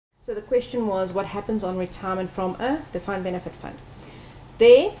So the question was, what happens on retirement from a defined benefit fund?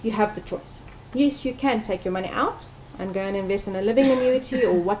 There you have the choice. Yes, you can take your money out and go and invest in a living annuity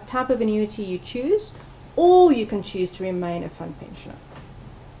or what type of annuity you choose, or you can choose to remain a fund pensioner.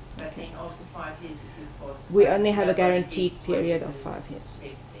 But then after 5 years, if you've got... We only have a guaranteed period of 5 years.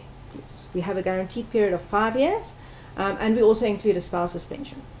 Yes, we have a guaranteed period of 5 years, and we also include a spouse's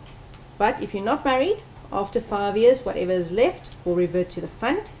pension. But if you're not married, after 5 years, whatever is left will revert to the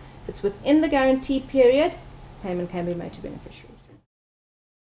fund. If it's within the guaranteed period, payment can be made to beneficiaries.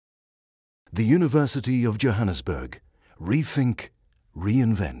 The University of Johannesburg. Rethink,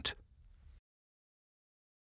 reinvent.